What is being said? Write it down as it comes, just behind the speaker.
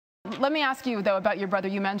Let me ask you, though, about your brother.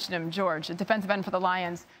 You mentioned him, George, a defensive end for the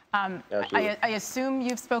Lions. I assume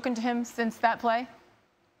you've spoken to him since that play?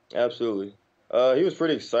 Absolutely. He was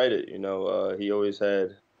pretty excited. He always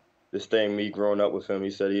had this thing, me growing up with him. He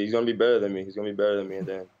said he's going to be better than me. He's going to be better than me. And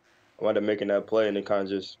then I wound up making that play and then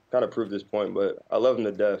kind of proved this point. But I love him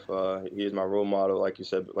to death. He is my role model, like I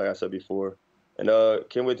said before. And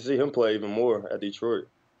can't wait to see him play even more at Detroit.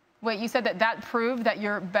 Wait, you said that proved that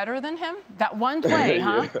you're better than him? That one play,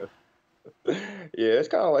 huh? Yeah, it's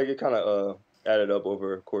kind of like it added up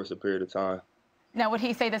over a course of period of time. Now, would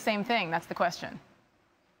he say the same thing? That's the question.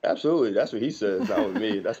 Absolutely. That's what he says, not with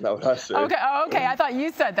me. That's not what I said. Okay. Oh, okay. I thought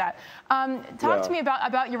you said that. Talk Yeah. to me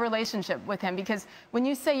about your relationship with him, because when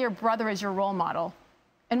you say your brother is your role model,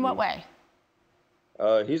 in what way?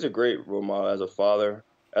 He's a great role model as a father,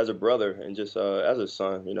 as a brother, and just as a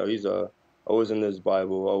son. He's always in this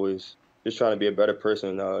Bible, always just trying to be a better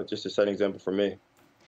person, just to set an example for me.